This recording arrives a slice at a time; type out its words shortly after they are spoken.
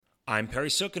I'm Perry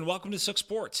Sook, and welcome to Sook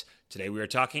Sports. Today we are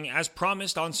talking, as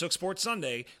promised on Sook Sports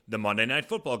Sunday, the Monday Night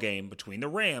Football game between the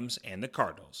Rams and the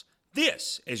Cardinals.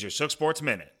 This is your Sook Sports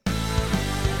Minute.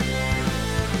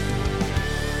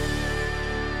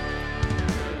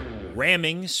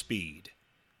 Ramming speed.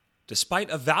 Despite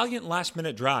a valiant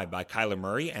last-minute drive by Kyler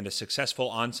Murray and a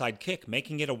successful onside kick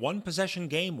making it a one-possession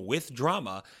game with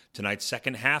drama, tonight's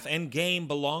second half and game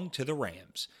belonged to the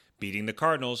Rams, beating the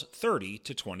Cardinals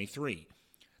 30-23.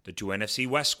 The two NFC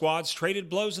West squads traded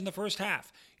blows in the first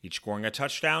half, each scoring a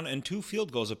touchdown and 2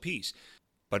 field goals apiece.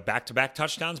 But back-to-back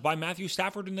touchdowns by Matthew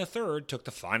Stafford in the third took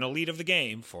the final lead of the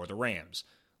game for the Rams.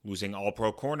 Losing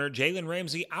All-Pro corner Jalen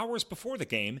Ramsey hours before the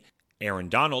game, Aaron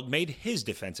Donald made his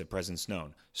defensive presence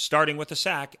known, starting with a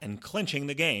sack and clinching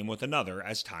the game with another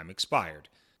as time expired.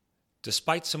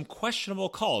 Despite some questionable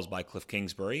calls by Cliff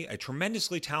Kingsbury, a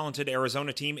tremendously talented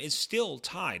Arizona team is still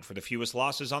tied for the fewest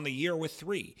losses on the year with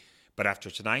 3. But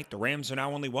after tonight, the Rams are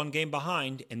now only 1 game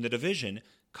behind in the division,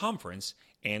 conference,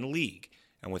 and league,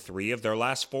 and with 3 of their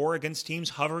last 4 against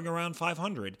teams hovering around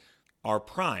 500, are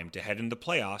primed to head into the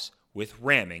playoffs with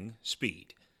ramming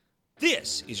speed.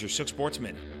 This is your Sook Sports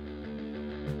Minute.